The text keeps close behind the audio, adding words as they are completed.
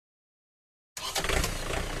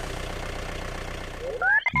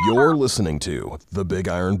You're listening to The Big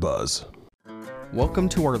Iron Buzz. Welcome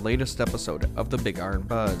to our latest episode of The Big Iron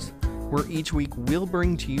Buzz, where each week we'll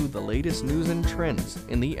bring to you the latest news and trends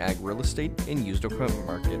in the ag, real estate, and used equipment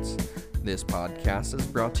markets. This podcast is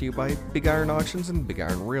brought to you by Big Iron Auctions and Big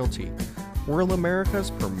Iron Realty, rural America's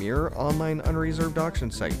premier online unreserved auction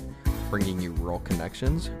site, bringing you rural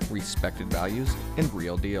connections, respected values, and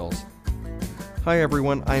real deals. Hi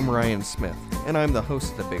everyone, I'm Ryan Smith, and I'm the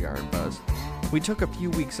host of The Big Iron Buzz. We took a few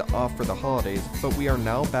weeks off for the holidays, but we are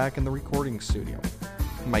now back in the recording studio.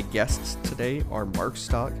 My guests today are Mark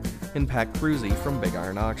Stock and Pat Cruzy from Big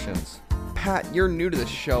Iron Auctions. Pat, you're new to the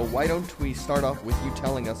show. Why don't we start off with you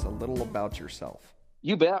telling us a little about yourself?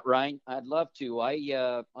 You bet, Ryan. I'd love to.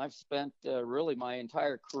 I've spent really my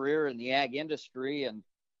entire career in the ag industry, and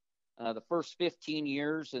the first 15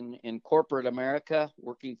 years in corporate America,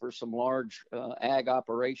 working for some large ag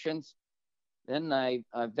operations. Then I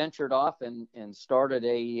ventured off and started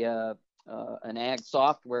an ag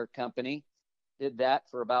software company. Did that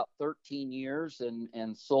for about 13 years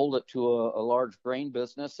and sold it to a large grain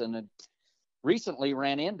business, and recently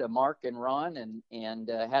ran into Mark and Ron and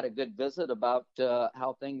had a good visit about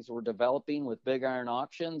how things were developing with Big Iron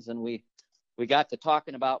Auctions. And we got to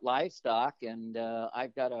talking about livestock, and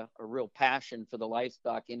I've got a real passion for the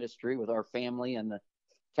livestock industry with our family and the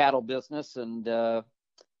cattle business. And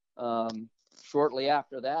shortly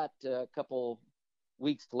after that, a couple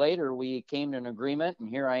weeks later, we came to an agreement, and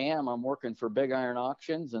here I am. I'm working for Big Iron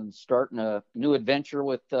Auctions and starting a new adventure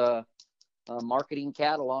with marketing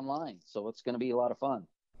cattle online. So it's going to be a lot of fun.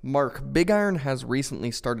 Mark, Big Iron has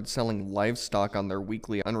recently started selling livestock on their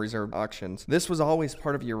weekly unreserved auctions. This was always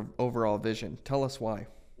part of your overall vision. Tell us why.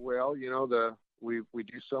 Well, you know, we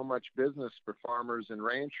do so much business for farmers and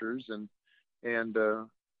ranchers, and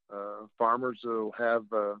farmers will have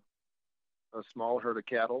a small herd of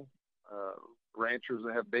cattle, ranchers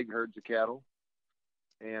that have big herds of cattle,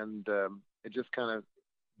 and it just kind of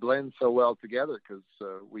blends so well together because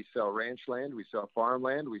we sell ranch land, we sell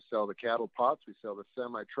farmland, we sell the cattle pots, we sell the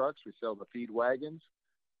semi trucks, we sell the feed wagons,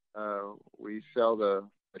 we sell the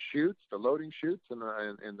chutes, the loading chutes, and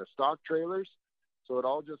the stock trailers. So it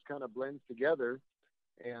all just kind of blends together,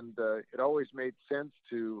 and it always made sense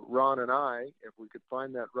to Ron and I, if we could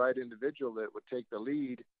find that right individual that would take the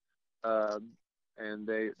lead. And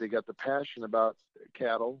they got the passion about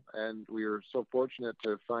cattle, and we were so fortunate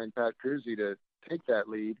to find Pat Cruzy to take that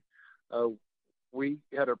lead. We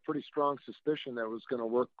had a pretty strong suspicion that it was going to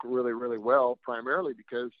work really, really well, primarily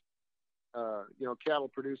because, cattle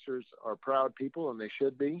producers are proud people, and they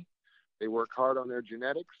should be. They work hard on their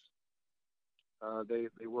genetics.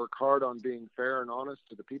 They work hard on being fair and honest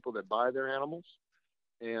to the people that buy their animals,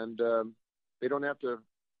 and they don't have to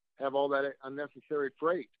have all that unnecessary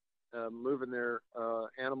freight. Moving their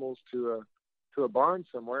animals to a barn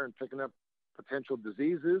somewhere and picking up potential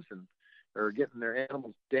diseases or getting their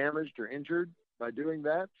animals damaged or injured by doing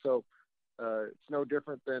that. So it's no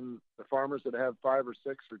different than the farmers that have 5 or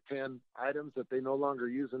 6 or 10 items that they no longer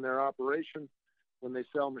use in their operation. When they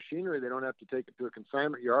sell machinery, they don't have to take it to a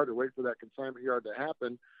consignment yard or wait for that consignment yard to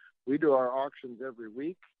happen. We do our auctions every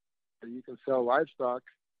week. You can sell livestock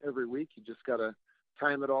every week. You just got to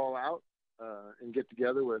time it all out and get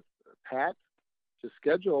together with Pat to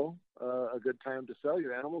schedule a good time to sell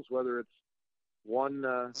your animals, whether it's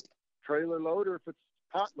one trailer load or if it's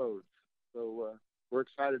pot loads. So we're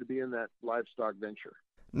excited to be in that livestock venture.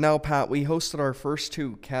 Now, Pat, we hosted our first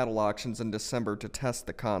 2 cattle auctions in December to test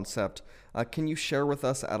the concept. Can you share with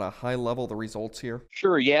us at a high level the results here?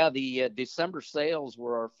 Sure, yeah. The December sales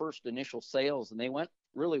were our first initial sales, and they went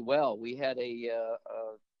really well. We had a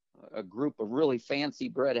group of really fancy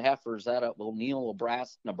bred heifers out of O'Neill,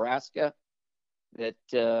 Nebraska, that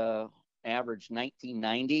averaged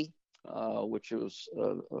 $19.90, which was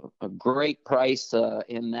a great price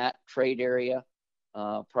in that trade area.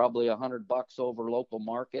 Probably $100 over local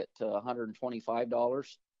market to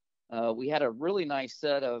 $125. We had a really nice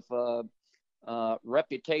set of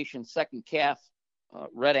Reputation second calf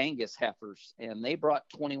Red Angus heifers, and they brought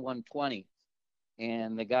 21.20.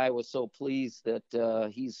 And the guy was so pleased that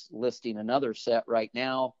he's listing another set right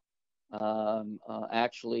now,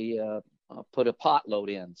 actually put a pot load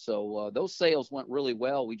in. So those sales went really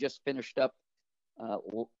well. We just finished up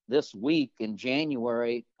this week in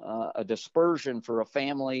January a dispersion for a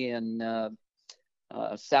family in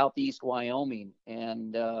southeast Wyoming.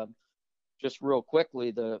 And just real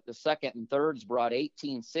quickly, the second and thirds brought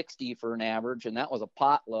 $18.60 for an average, and that was a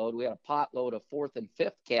pot load. We had a pot load of 4th and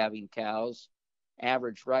 5th calving cows,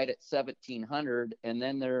 averaged right at 1,700, and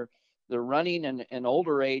then they're running an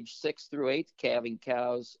older age 6th through 8th calving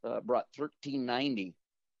cows brought $13.90,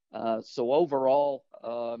 So overall,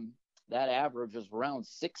 that average is around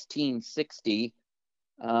 1660,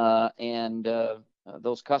 and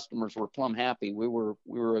those customers were plumb happy. We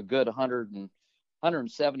were a good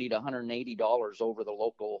 170 to $180 over the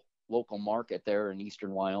local market there in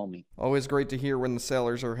eastern Wyoming. Always great to hear when the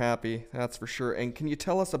sellers are happy, that's for sure. And can you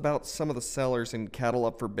tell us about some of the sellers and cattle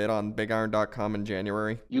up for bid on BigIron.com in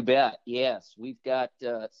January? You bet. Yes, we've got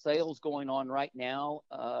sales going on right now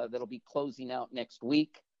that'll be closing out next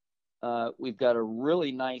week. We've got a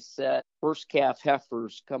really nice set first calf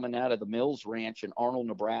heifers coming out of the Mills Ranch in Arnold,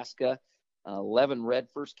 Nebraska. 11 red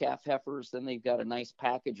first calf heifers. Then they've got a nice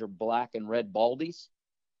package of black and red baldies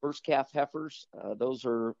first calf heifers. Those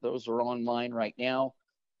are online right now.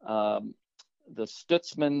 The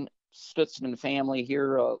Stutzman family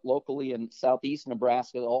here locally in southeast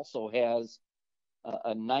Nebraska also has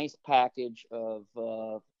a nice package of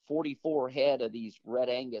 44 head of these red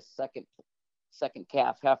Angus second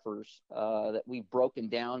calf heifers that we've broken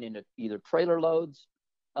down into either trailer loads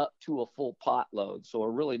up to a full pot load. So a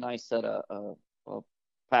really nice set of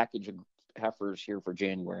package of heifers here for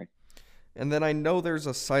January. And then I know there's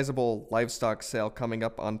a sizable livestock sale coming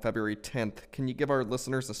up on February 10th. Can you give our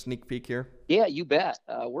listeners a sneak peek here? Yeah, you bet.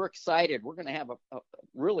 We're excited. We're going to have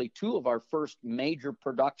really two of our first major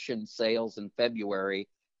production sales in February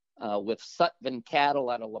with Sutphen Cattle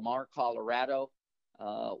out of Lamar, Colorado,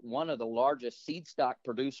 one of the largest seed stock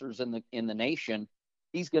producers in the nation.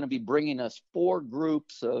 He's going to be bringing us 4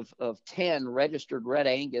 groups of 10 registered red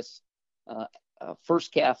Angus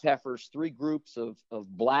first calf heifers, 3 groups of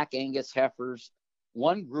black Angus heifers,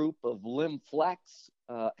 1 group of limb flex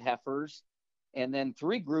heifers, and then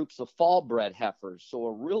 3 groups of fall bred heifers. So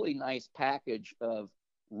a really nice package of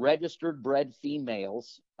registered bred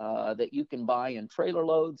females that you can buy in trailer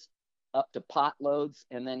loads up to pot loads.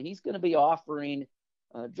 And then he's going to be offering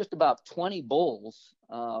just about 20 bulls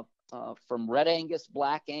from red Angus,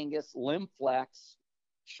 black Angus, limb flex,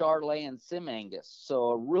 Charolais, and Sim Angus.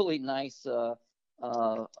 So a really nice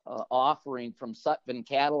offering from Sutphen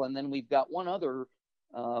Cattle. And then we've got one other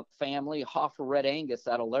family, Hoffer Red Angus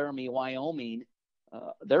out of Laramie, Wyoming.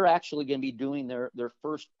 They're actually going to be doing their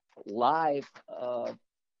first live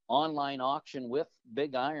online auction with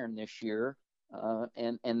Big Iron this year.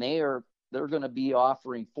 And they're going to be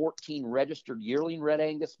offering 14 registered yearling red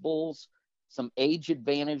Angus bulls, some age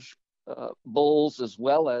advantage bulls, as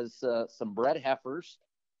well as some bred heifers,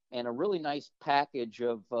 and a really nice package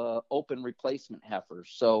of open replacement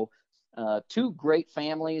heifers. So 2 great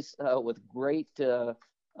families with great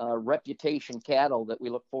reputation cattle that we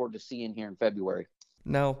look forward to seeing here in February.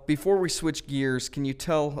 Now, before we switch gears, can you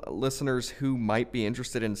tell listeners who might be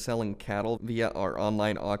interested in selling cattle via our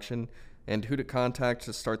online auction and who to contact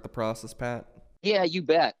to start the process, Pat? Yeah, you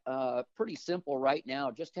bet. Pretty simple right now.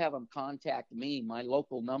 Just have them contact me. My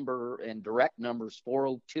local number and direct number is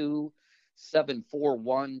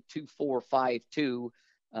 402-741-2452.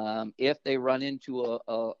 If they run into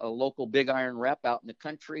a local Big Iron rep out in the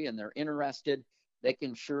country and they're interested, they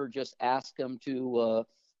can sure just ask them to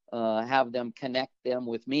have them connect them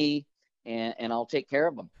with me, and I'll take care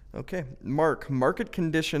of them. Okay. Mark, market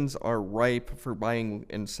conditions are ripe for buying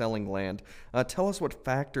and selling land. Tell us what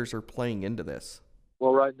factors are playing into this.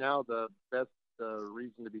 Well, right now, the best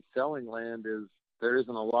reason to be selling land is there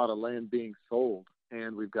isn't a lot of land being sold,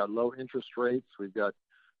 and we've got low interest rates. We've got,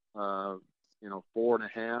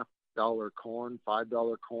 $4.50 corn,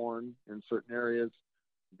 $5 corn in certain areas.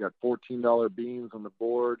 We've got $14 beans on the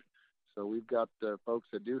board. So we've got folks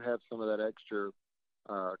that do have some of that extra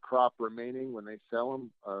crop remaining when they sell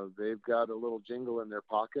them. They've got a little jingle in their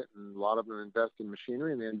pocket, and a lot of them invest in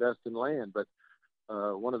machinery and they invest in land. But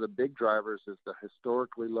one of the big drivers is the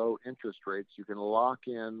historically low interest rates. You can lock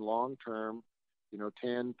in long-term,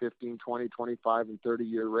 10, 15, 20, 25, and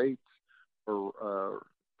 30-year rates for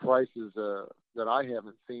prices that I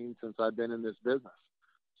haven't seen since I've been in this business.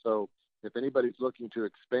 So if anybody's looking to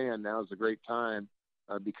expand, now is a great time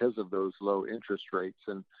because of those low interest rates.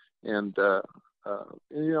 And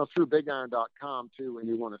through BigIron.com too, when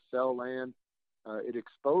you want to sell land, it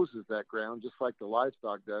exposes that ground just like the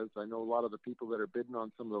livestock does. I know a lot of the people that are bidding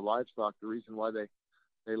on some of the livestock, the reason why they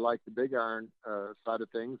like the Big Iron side of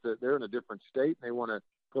things, that they're in a different state and they want to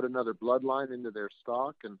put another bloodline into their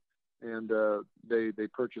stock, and they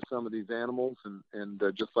purchase some of these animals, and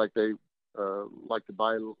just like they like to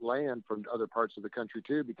buy land from other parts of the country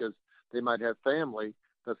too, because they might have family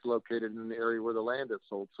that's located in the area where the land is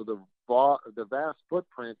sold. So the vast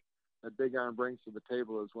footprint that Big Iron brings to the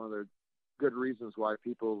table is one of the good reasons why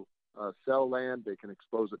people sell land. They can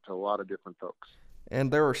expose it to a lot of different folks.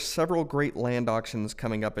 And there are several great land auctions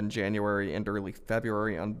coming up in January and early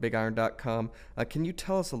February on BigIron.com. Can you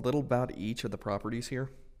tell us a little about each of the properties here?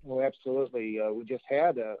 Well, absolutely. We just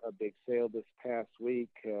had a big sale this past week.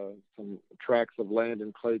 Some tracts of land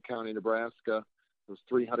in Clay County, Nebraska. It was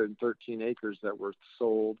 313 acres that were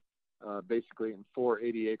sold, basically in 4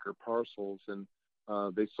 80-acre parcels, and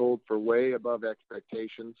they sold for way above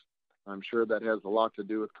expectations. I'm sure that has a lot to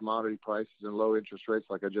do with commodity prices and low interest rates,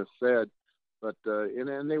 like I just said. But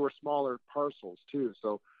and they were smaller parcels too.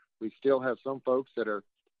 So we still have some folks that are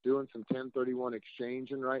doing some 1031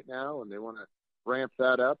 exchanging right now, and they want to ramp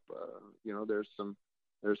that up. There's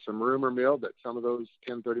some rumor mill that some of those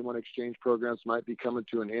 1031 exchange programs might be coming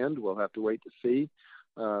to an end. We'll have to wait to see.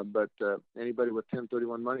 But anybody with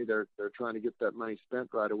 1031 money, they're trying to get that money spent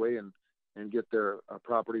right away and get their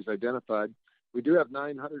properties identified. We do have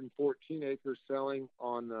 914 acres selling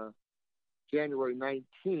on January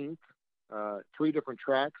 19th. 3 different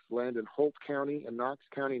tracts, land in Holt County and Knox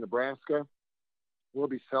County, Nebraska. We'll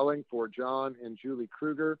be selling for John and Julie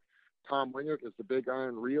Kruger. Tom Wingert is the Big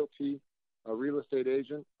Iron Realty real estate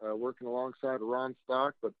agent working alongside Ron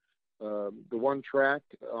Stock. But the one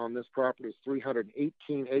tract on this property is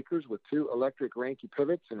 318 acres with 2 electric Ranke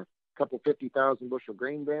pivots and a couple 50,000 bushel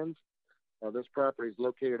grain bins. This property is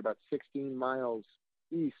located about 16 miles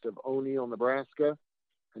east of O'Neill, Nebraska.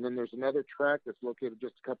 And then there's another tract that's located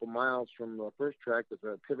just a couple miles from the first tract. It's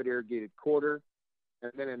a pivot irrigated quarter.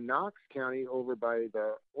 And then in Knox County, over by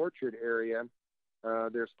the Orchard area,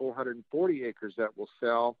 there's 440 acres that will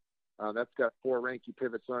sell. That's got 4 Ranke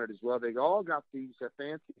pivots on it as well. They all got these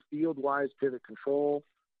fancy field-wise pivot control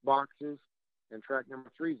boxes. And tract number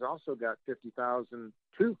 3's also got 50,000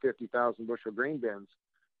 bushel grain bins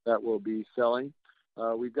that will be selling.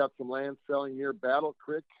 We've got some land selling near Battle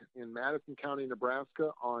Creek in Madison County,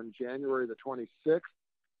 Nebraska on January the 26th.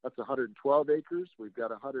 That's 112 acres. We've got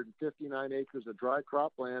 159 acres of dry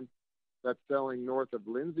crop land that's selling north of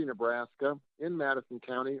Lindsay, Nebraska in Madison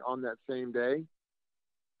County on that same day.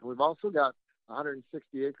 And we've also got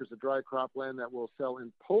 160 acres of dry crop land that will sell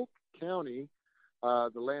in Polk County,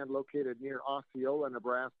 the land located near Osceola,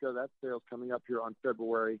 Nebraska. That sale's coming up here on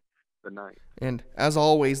February the 9th. And as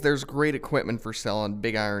always, there's great equipment for sale on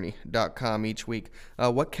BigIrony.com each week.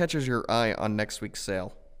 What catches your eye on next week's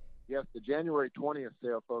sale? Yes, the January 20th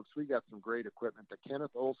sale, folks, we got some great equipment. The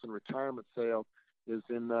Kenneth Olson retirement sale is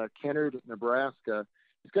in Kennard, Nebraska.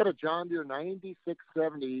 He's got a John Deere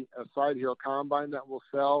 9670 side hill combine that will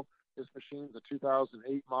sell. This machine's a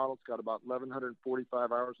 2008 model. It's got about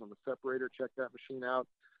 1,145 hours on the separator. Check that machine out.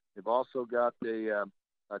 They've also got a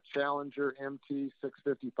Challenger MT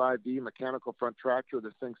 655D mechanical front tractor.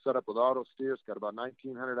 This thing's set up with auto steer. It's got about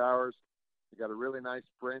 1,900 hours. They got a really nice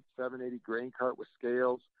Brent 780 grain cart with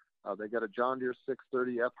scales. They got a John Deere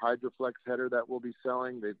 630F Hydroflex header that we'll be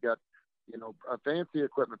selling. They've got, fancy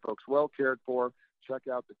equipment, folks, well cared for. Check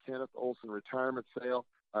out the Kenneth Olson retirement sale.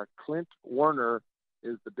 Clint Warner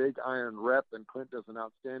is the Big Iron rep, and Clint does an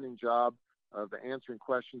outstanding job of answering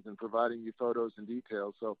questions and providing you photos and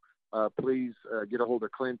details. So please get a hold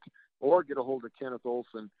of Clint or get a hold of Kenneth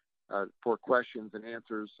Olson for questions and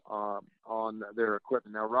answers on their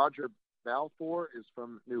equipment. Now, Roger Balfour is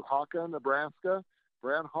from New Hawka, Nebraska.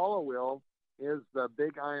 Brad Hollowell is the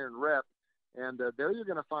Big Iron rep, and there you're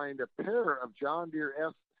going to find a pair of John Deere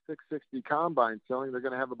S660 combines selling. They're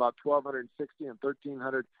going to have about 1,260 and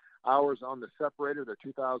 1,300 hours on the separator. They're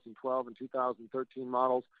 2012 and 2013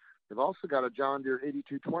 models. They've also got a John Deere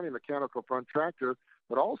 8220 mechanical front tractor,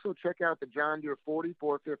 but also check out the John Deere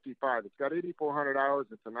 4455. It's got 8,400 hours.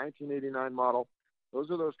 It's a 1989 model. Those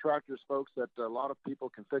are those tractors, folks, that a lot of people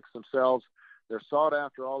can fix themselves. They're sought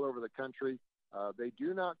after all over the country. They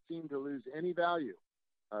do not seem to lose any value.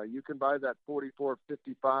 You can buy that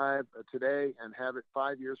 4455 today and have it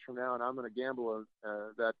 5 years from now, and I'm going to gamble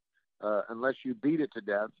that unless you beat it to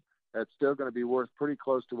death, that's still going to be worth pretty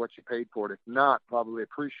close to what you paid for it. If not, probably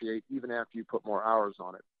appreciate even after you put more hours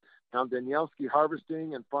on it. Now, Danielski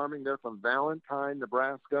Harvesting and Farming, they're from Valentine,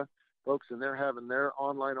 Nebraska, folks, and they're having their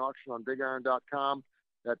online auction on BigIron.com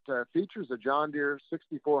that features a John Deere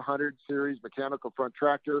 6400 series mechanical front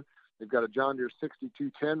tractor. They've got a John Deere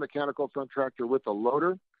 6210 mechanical front tractor with a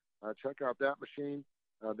loader. Check out that machine.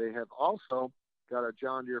 They have also got a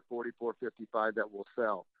John Deere 4455 that will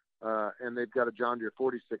sell. And they've got a John Deere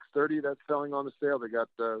 4630 that's selling on the sale. They got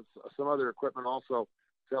some other equipment also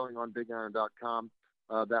selling on BigIron.com.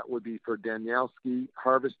 That would be for Danielski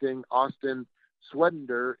Harvesting. Austin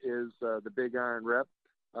Swedender is the Big Iron rep.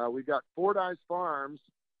 We've got Fordyce Farms.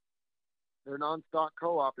 They're a non-stock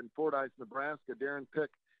co-op in Fordyce, Nebraska. Darren Pick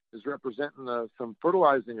is representing some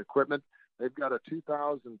fertilizing equipment. They've got a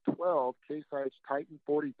 2012 Case IH Titan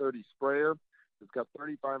 4030 sprayer. It's got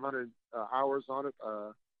 3,500 hours on it.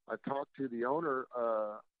 I talked to the owner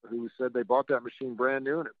who said they bought that machine brand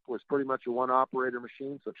new, and it was pretty much a one-operator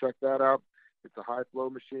machine, so check that out. It's a high-flow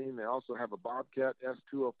machine. They also have a Bobcat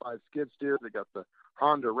S205 skid steer. They got the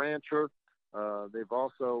Honda Rancher. They've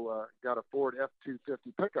also got a Ford F-250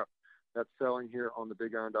 pickup that's selling here on the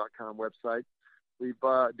BigIron.com website.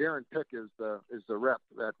 Darren Pick is the rep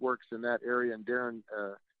that works in that area, and Darren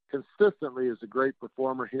consistently is a great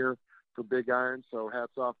performer here for Big Iron, so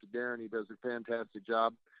hats off to Darren. He does a fantastic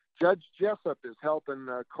job. Judge Jessup is helping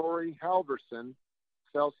Corey Halverson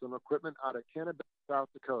sell some equipment out of Kennebec, South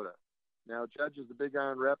Dakota. Now, Judge is the Big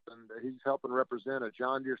Iron rep, and he's helping represent a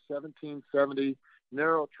John Deere 1770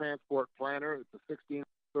 narrow transport planter. It's a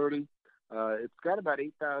 1630. It's got about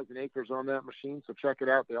 8,000 acres on that machine, so check it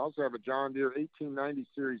out. They also have a John Deere 1890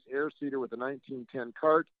 series air seeder with a 1910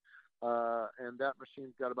 cart, and that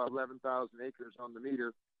machine's got about 11,000 acres on the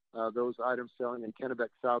meter. Those items selling in Kennebec,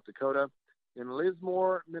 South Dakota. In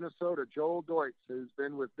Lismore, Minnesota, Joel Deutz, who's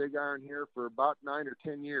been with Big Iron here for about 9 or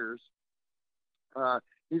 10 years.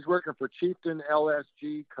 He's working for Chieftain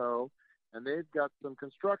LSG Co., and they've got some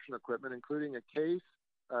construction equipment, including a Case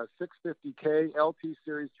 650K LT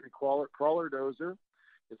Series 3 crawler dozer.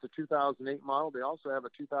 It's a 2008 model. They also have a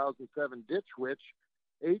 2007 Ditch Witch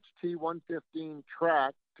HT115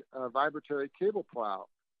 tracked vibratory cable plow.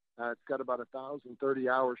 It's got about 1,030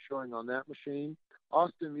 hours showing on that machine.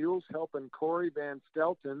 Austin Mules helping Corey Van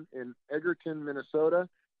Stelton in Egerton, Minnesota,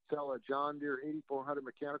 sell a John Deere 8400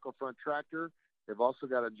 mechanical front tractor. They've also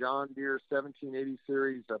got a John Deere 1780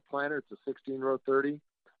 series planter. It's a 16-row 30.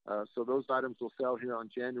 So those items will sell here on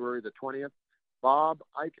January the 20th. Bob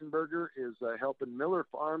Eichenberger is helping Miller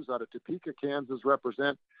Farms out of Topeka, Kansas,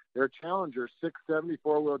 represent their Challenger 670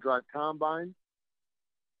 four-wheel drive combine.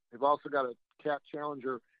 They've also got a Cat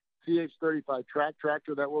Challenger CH35 track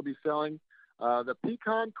tractor that will be selling. The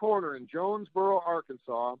Pecan Corner in Jonesboro,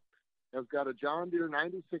 Arkansas, has got a John Deere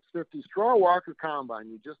 9650 straw walker combine.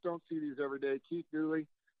 You just don't see these every day. Keith Dooley,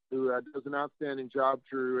 who does an outstanding job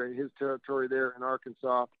through his territory there in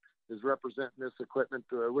Arkansas, is representing this equipment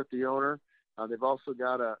with the owner. They've also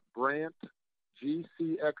got a Brandt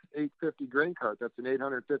GCX 850 grain cart. That's an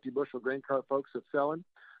 850 bushel grain cart, folks, that's selling.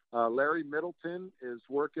 Larry Middleton is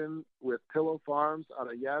working with Pillow Farms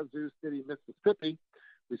out of Yazoo City, Mississippi.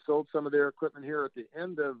 We sold some of their equipment here at the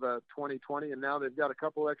end of 2020, and now they've got a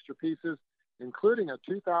couple extra pieces, including a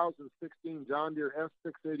 2016 John Deere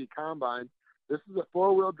S680 combine. This is a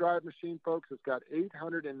four-wheel drive machine, folks. It's got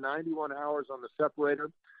 891 hours on the separator.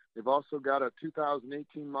 They've also got a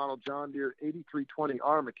 2018 model John Deere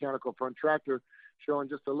 8320R mechanical front tractor showing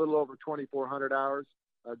just a little over 2,400 hours.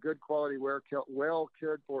 Good quality, well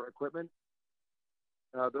cared for equipment.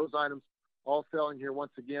 Those items all selling here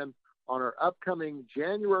once again on our upcoming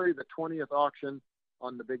January the 20th auction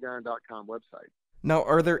on the BigIron.com website. Now,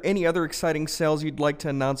 are there any other exciting sales you'd like to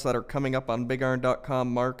announce that are coming up on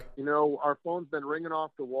BigIron.com, Mark? You know, our phone's been ringing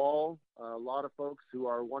off the wall. A lot of folks who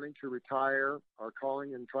are wanting to retire are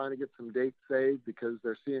calling and trying to get some dates saved because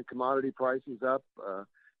they're seeing commodity prices up,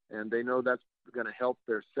 and they know that's going to help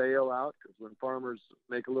their sale out, because when farmers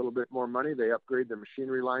make a little bit more money, they upgrade their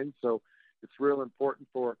machinery line. So it's real important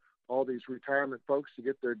for all these retirement folks to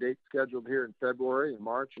get their dates scheduled here in February and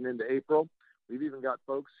March and into April. We've even got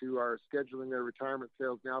folks who are scheduling their retirement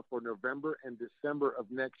sales now for November and December of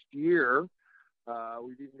next year.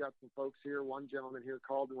 We've even got some folks here. One gentleman here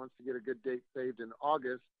called and wants to get a good date saved in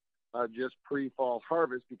August, just pre-fall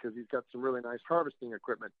harvest, because he's got some really nice harvesting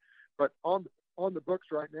equipment. But on the books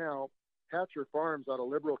right now, Hatcher Farms out of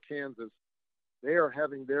Liberal, Kansas, they are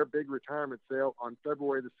having their big retirement sale on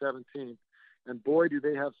February the 17th. And boy, do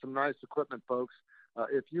they have some nice equipment, folks.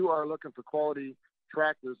 If you are looking for quality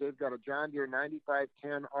tractors, they've got a John Deere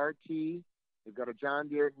 9510 RT. They've got a John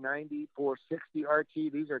Deere 9460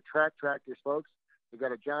 RT. These are track tractors, folks. They've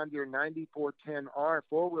got a John Deere 9410R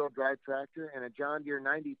four-wheel drive tractor and a John Deere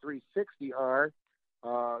 9360R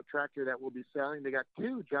tractor that will be selling. They got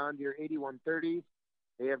two John Deere 8130s.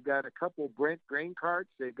 They have got a couple Brent grain carts.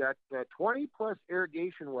 They've got 20-plus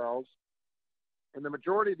irrigation wells, and the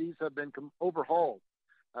majority of these have been overhauled.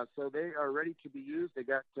 So they are ready to be used. They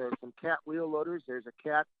got some Cat wheel loaders. There's a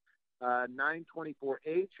Cat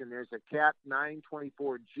 924H, and there's a Cat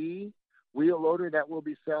 924G wheel loader that will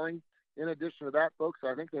be selling. In addition to that, folks,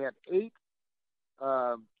 I think they have 8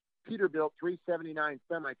 Peterbilt 379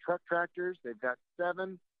 semi-truck tractors. They've got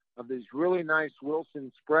 7 of these really nice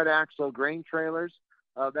Wilson spread axle grain trailers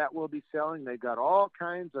that will be selling. They've got all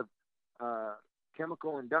kinds of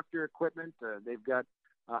chemical inductor equipment. They've got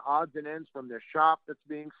odds and ends from their shop that's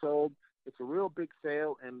being sold. It's a real big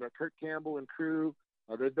sale, and Kurt Campbell and crew,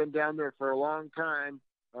 they've been down there for a long time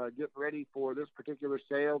getting ready for this particular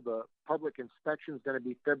sale. The public inspection is going to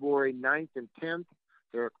be February 9th and 10th.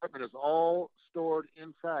 Their equipment is all stored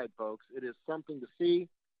inside, folks. It is something to see.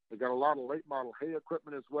 They've got a lot of late model hay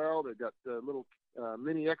equipment as well. They've got little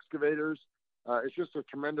mini excavators. It's just a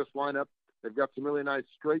tremendous lineup. They've got some really nice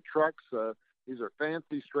straight trucks. These are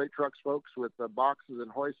fancy straight trucks, folks, with boxes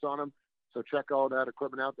and hoists on them. So check all that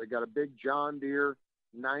equipment out. They got a big John Deere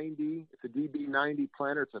 90. It's a DB90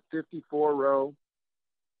 planter. It's a 54-row,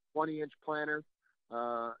 20-inch planter.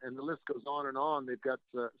 And the list goes on and on. They've got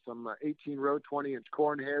some 18-row, 20-inch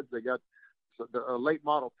corn heads. They got the late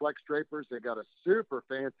model flex drapers. They got a super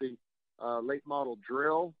fancy late model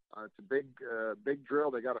drill. It's a big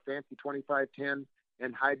drill. They got a fancy 2510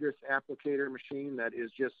 anhydrous applicator machine that is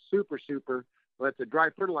just super. Well, it's a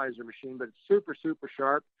dry fertilizer machine, but it's super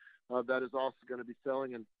sharp. That is also going to be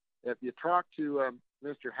selling. And if you talk to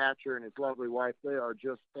Mr. Hatcher and his lovely wife, they are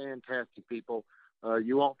just fantastic people.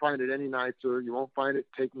 You won't find it any nicer. You won't find it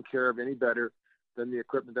taken care of any better than the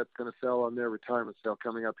equipment that's going to sell on their retirement sale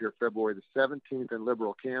coming up here February the 17th in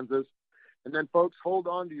Liberal, Kansas. And then, folks, hold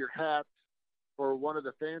on to your hats for one of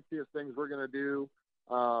the fanciest things we're going to do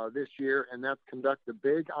this year, and that's conduct the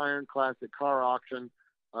Big Iron Classic Car Auction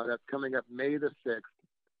that's coming up May the 6th.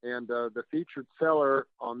 And the featured seller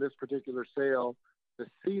on this particular sale, the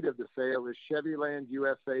seat of the sale, is Chevyland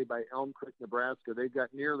USA by Elm Creek, Nebraska. They've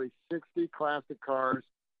got nearly 60 classic cars,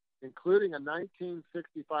 including a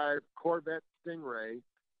 1965 Corvette Stingray.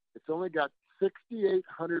 It's only got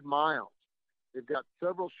 6,800 miles. They've got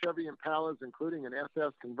several Chevy Impalas, including an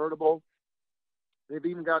SS convertible. They've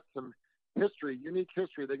even got some unique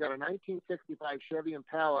history. They got a 1965 Chevy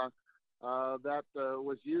Impala that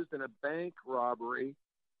was used in a bank robbery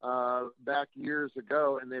back years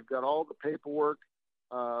ago, and they've got all the paperwork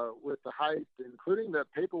with the heist, including the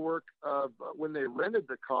paperwork of when they rented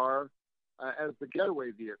the car as the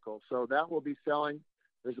getaway vehicle. So that will be selling.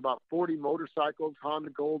 There's about 40 motorcycles,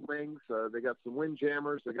 Honda Gold Wings. They got some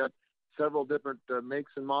Windjammers. They got several different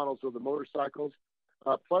makes and models of the motorcycles.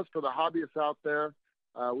 Plus, for the hobbyists out there,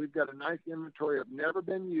 we've got a nice inventory of never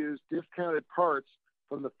been used discounted parts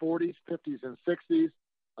from the 40s, 50s, and 60s.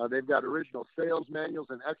 They've got original sales manuals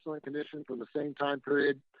in excellent condition from the same time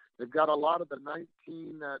period. They've got a lot of the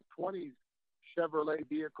 1920s Chevrolet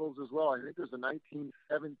vehicles as well. I think there's a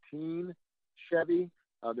 1917 Chevy.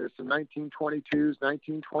 There's some 1922s,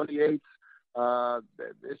 1928s.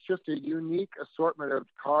 It's just a unique assortment of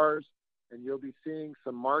cars, and you'll be seeing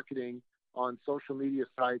some marketing on social media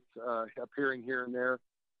sites appearing here and there.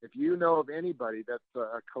 If you know of anybody that's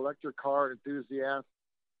a collector car enthusiast,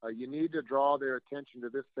 you need to draw their attention to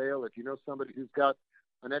this sale. If you know somebody who's got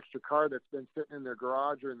an extra car that's been sitting in their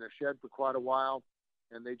garage or in their shed for quite a while,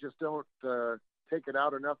 and they just don't take it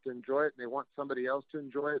out enough to enjoy it, and they want somebody else to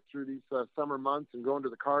enjoy it through these summer months and going to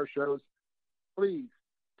the car shows, please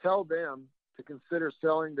tell them to consider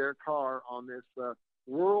selling their car on this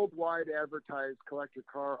worldwide advertised collector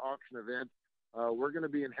car auction event. We're going to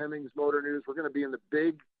be in Hemmings Motor News. We're going to be in the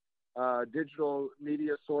big digital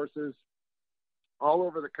media sources all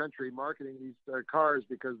over the country marketing these cars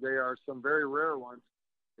because they are some very rare ones.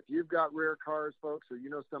 If you've got rare cars, folks, or you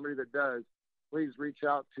know somebody that does, please reach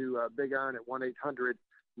out to Big Iron at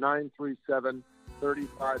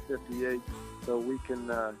 1-800-937-3558 so we can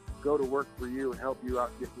go to work for you and help you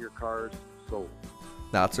out getting your cars sold.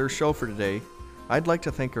 That's our show for today. I'd like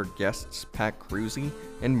to thank our guests Pat Cruzy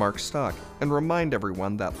and Mark Stock and remind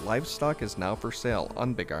everyone that livestock is now for sale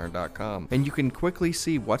on BigIron.com, and you can quickly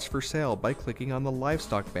see what's for sale by clicking on the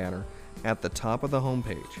livestock banner at the top of the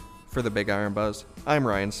homepage. For the Big Iron Buzz, I'm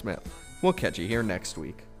Ryan Smith. We'll catch you here next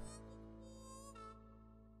week.